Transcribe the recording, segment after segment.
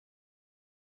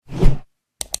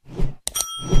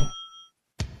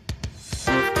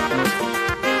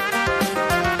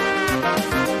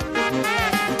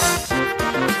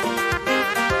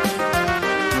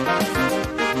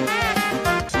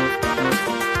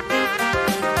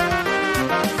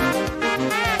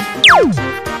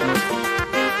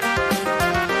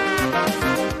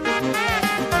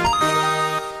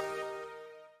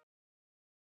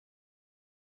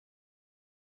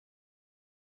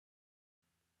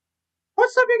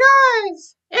What's up, you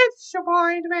guys? It's your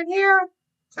boy Enderman here.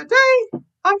 Today,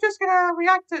 I'm just gonna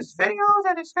react to this video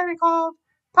that is gonna be called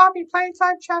Poppy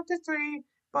Playtime Chapter 3,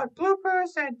 but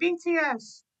Bloopers and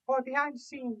BTS, or behind the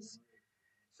scenes.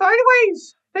 So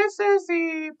anyways, this is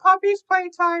the Poppy's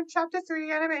Playtime Chapter 3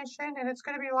 animation, and it's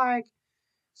gonna be like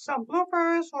some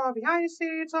bloopers or behind the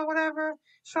scenes or whatever.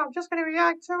 So I'm just gonna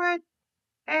react to it.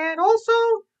 And also,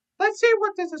 let's see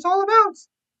what this is all about.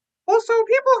 Also,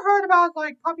 people heard about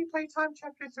like Poppy Playtime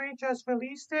Chapter 3 just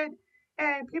released it,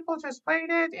 and people just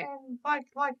played it, and like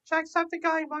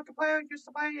Jacksepticeye, Markiplier used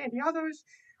to play, and the others.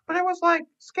 But it was like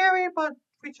scary, but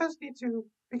we just need to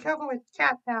be careful with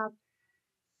catnap.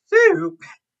 Soup.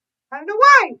 I don't know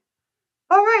why.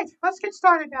 Alright, let's get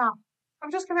started now.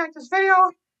 I'm just gonna make this video,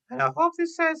 and I hope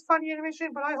this says funny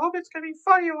animation, but I hope it's gonna be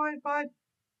funny one, but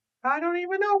I don't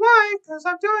even know why, because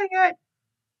I'm doing it.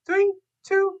 3,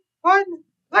 2, 1.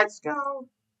 Let's go!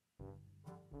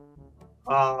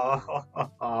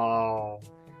 Oh,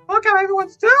 look how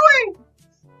everyone's doing!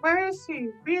 Where is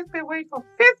he? We've been waiting for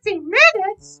 50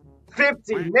 minutes!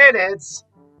 50 minutes?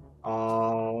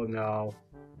 Oh no.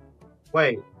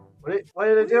 Wait, what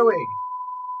are they doing?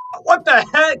 What the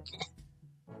heck?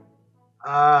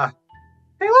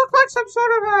 They look like some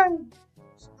sort of a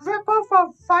rip-off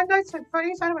of Five Nights at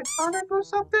Freddy's animatronic or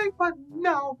something, but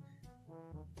no.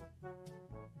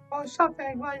 Or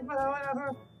something, like,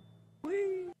 whatever.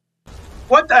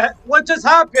 What the heck? What just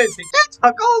happened? They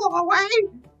took all of them away!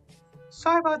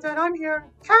 Sorry about that, I'm here.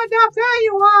 Catnap, there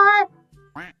you are!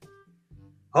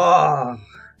 Oh.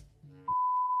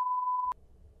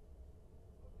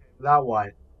 Now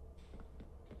what?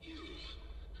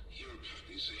 You're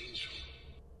Poppy's angel.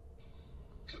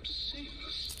 Come to save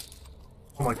us.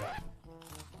 Oh my god.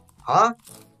 Huh?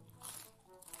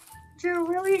 Did you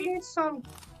really eat some...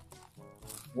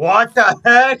 What the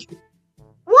heck?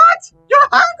 What? You're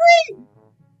hungry?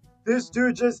 This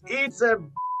dude just eats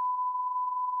him.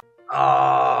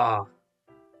 Ah.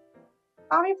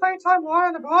 Poppy Playtime lore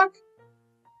in the book?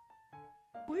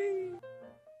 Why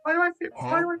do I feel...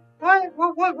 Huh? What?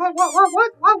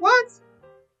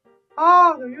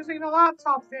 Oh, they're using the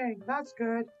laptop thing. That's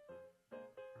good.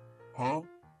 Huh?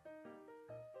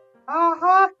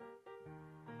 Uh-huh.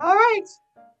 Alright.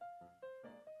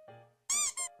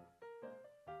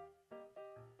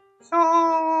 So,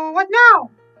 what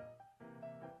now?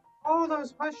 All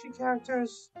those mushy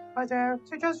characters are there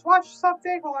to just watch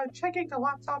something or checking the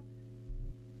laptop.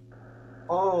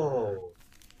 Oh.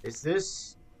 Is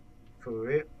this for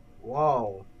real?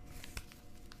 Whoa.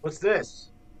 What's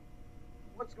this?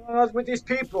 What's going on with these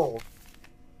people?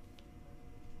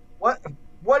 What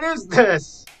is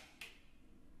this?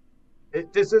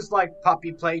 This is like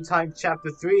Poppy Playtime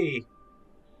Chapter 3.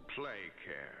 Play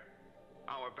Care,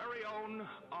 our very own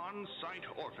on-site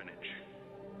orphanage.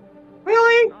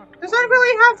 Really? Does that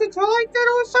really have to do like that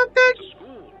or something? A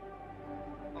school,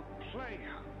 a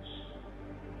playhouse,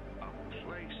 a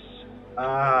place.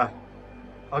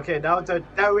 Okay, now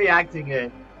they're reacting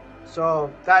it.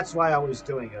 So that's why I was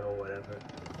doing it or whatever.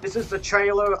 This is the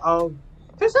trailer of...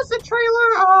 This is the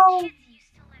trailer of...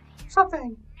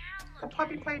 something. The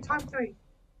Poppy Playtime 3.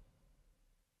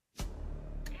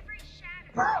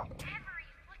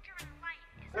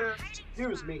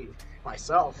 Excuse me,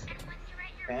 myself.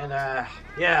 And,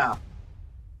 yeah.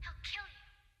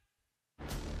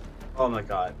 Oh my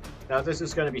god. Now this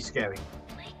is gonna be scary.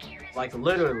 Like,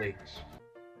 literally.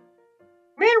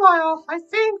 Meanwhile, I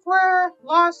think we're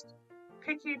lost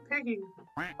Picky Piggy.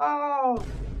 Oh.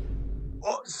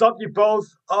 Oh, suck you both.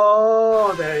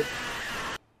 Oh, they...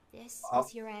 This Oh.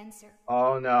 is your answer.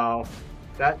 Oh no.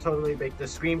 That totally made the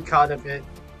scream cut of it.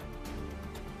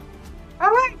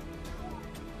 Alright.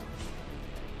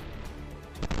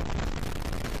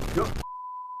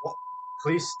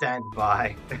 Please stand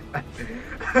by.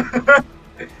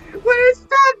 Please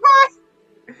stand by!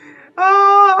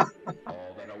 Oh!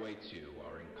 All that awaits you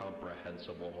are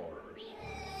incomprehensible horrors.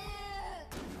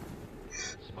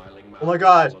 Smiling Oh my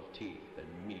god. mouths full of teeth and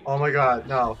meat. Oh my god,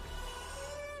 no.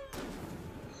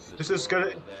 This is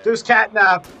gonna... There's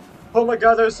catnap! Oh my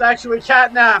god, there's actually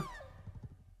catnap!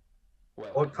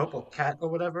 Or purple cat or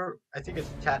whatever. I think it's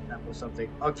catnap or something.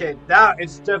 Okay, now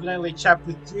it's definitely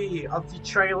chapter 3 of the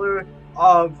trailer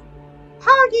of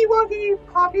Huggy Wuggy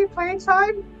Poppy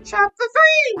Playtime Chapter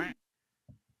 3!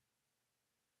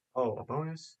 Oh, a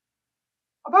bonus?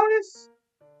 A bonus!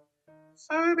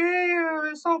 So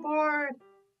be so bored.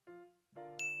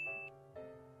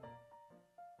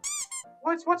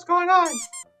 What's going on?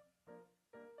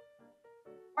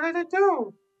 What did it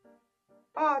do?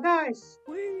 Oh, nice.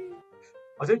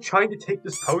 Are they trying to take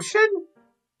this potion?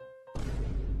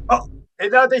 Oh,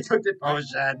 and now they took the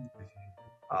potion.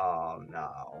 Oh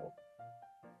no.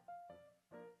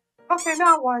 Okay,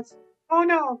 now what? Oh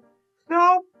no.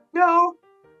 No, no.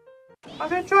 Are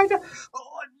they trying to...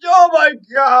 Oh my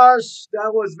gosh!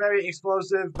 That was very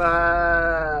explosive.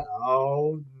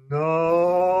 Oh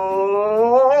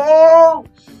no!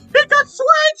 It got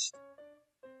switched!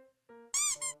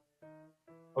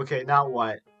 Okay, now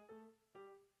what?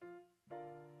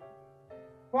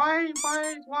 Why you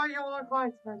look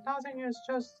like that? Nothing is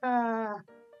just,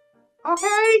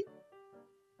 okay?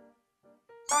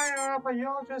 Sorry, but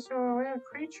you're just a weird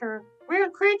creature.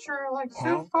 Weird creature like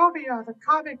Zoophobia, the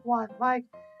comic one. Like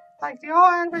the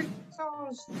all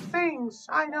those things.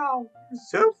 I know.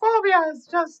 Zoophobia is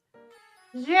just...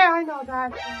 Yeah, I know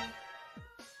that.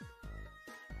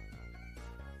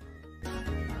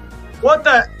 What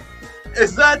the?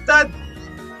 Is that?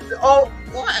 Oh,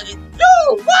 what?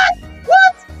 No!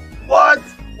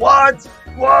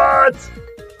 What?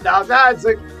 Now that's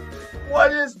a...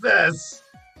 What is this?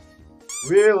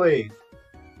 Really?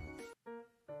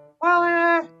 Well,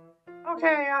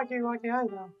 okay, I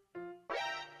know.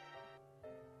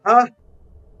 Huh?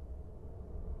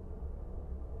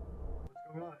 What's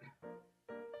going on?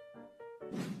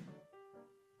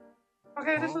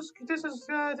 Okay, this is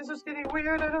getting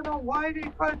weird. I don't know why they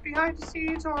put behind the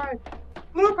scenes or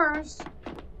bloopers.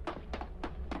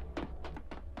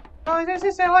 Oh, this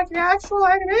is like the actual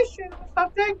animation or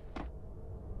something.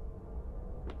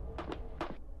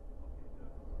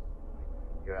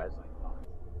 Your eyes like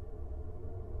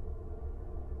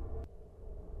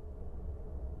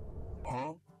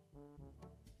Huh?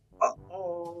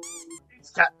 Uh-oh.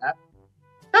 It's catnap.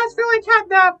 That's really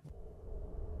catnap.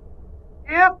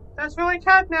 Yep, that's really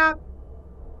catnap.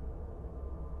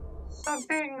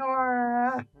 Something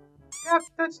or yep,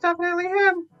 that's definitely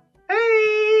him.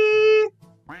 Hey!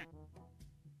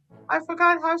 I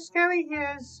forgot how scary he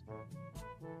is.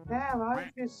 Damn,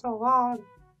 I feel so loud.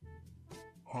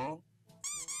 Huh?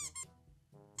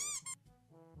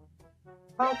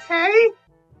 Okay.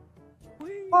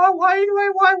 Oh, why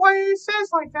he says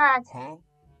like that? Huh?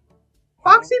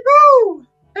 Boxy Boo!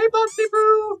 Hey, Boxy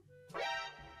Boo!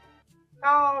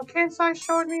 Oh, Kensai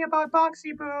showed me about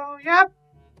Boxy Boo. Yep.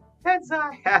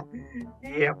 Kensai.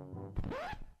 Yep.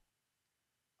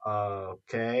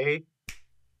 Okay.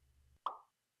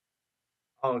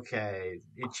 Okay,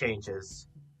 it changes.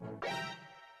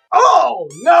 Oh,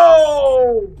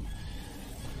 no!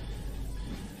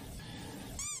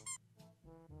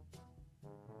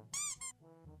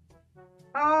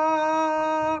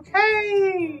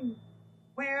 Okay.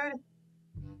 Weird.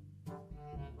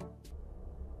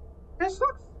 This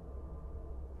looks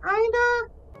kinda,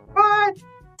 but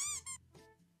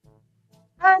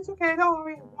that's okay. Don't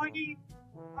worry, Wuggy.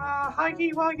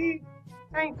 Huggy Wuggy.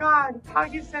 Thank God.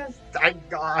 Huggy says, Thank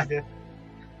God.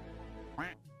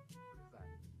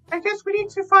 I guess we need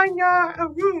to find a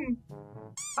room.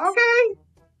 Okay.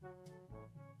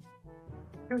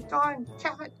 You darn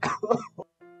cat.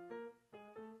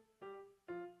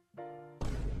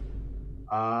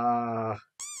 What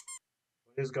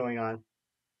is going on?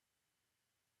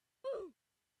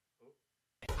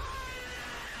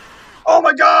 Oh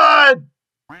my God!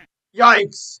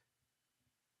 Yikes!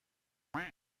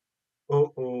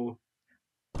 Uh-oh.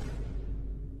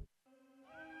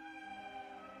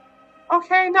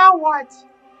 Okay, now what?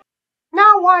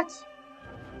 Now what?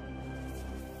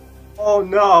 Oh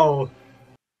no!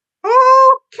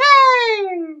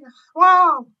 Okay!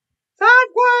 Wow. That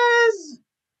was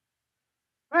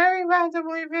very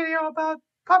randomly video about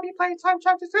Puppy Playtime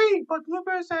Chapter 3, but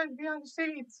bloopers and behind the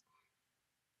scenes.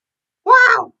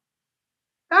 Wow!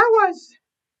 That was...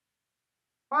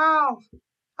 Wow.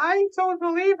 I don't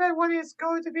believe it when it's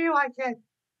going to be like it.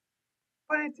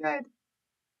 But it did.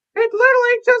 It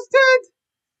literally just did!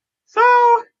 So...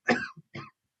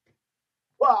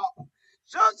 Wow!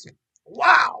 Just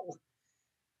wow!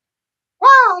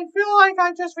 Wow, I feel like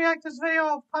I just reacted to this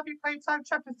video of Puppy Playtime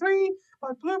Chapter 3,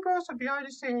 but bloopers and behind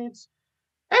the scenes.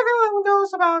 Everyone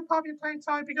knows about Puppy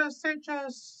Playtime because they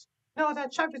just know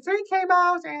that Chapter 3 came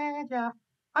out, and yeah,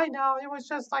 I know, it was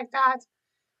just like that.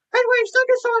 Anyways, thank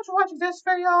you so much for watching this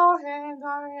video, and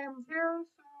I am here,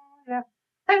 so yeah.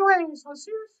 Anyways, I'll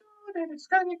see you soon, and it's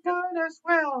gonna be good as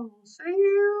well. See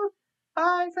you.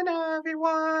 Bye for now,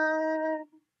 everyone.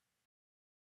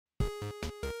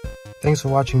 Thanks for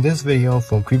watching this video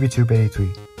from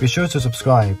CT83. Be sure to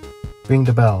subscribe, ring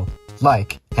the bell,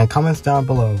 like, and comment down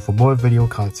below for more video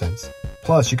content.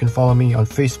 Plus, you can follow me on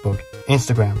Facebook,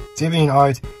 Instagram,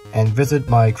 DeviantArt, and visit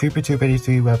my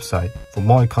CT83 website for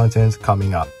more content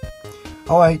coming up.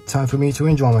 Alright, time for me to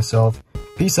enjoy myself.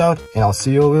 Peace out, and I'll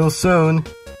see you real soon.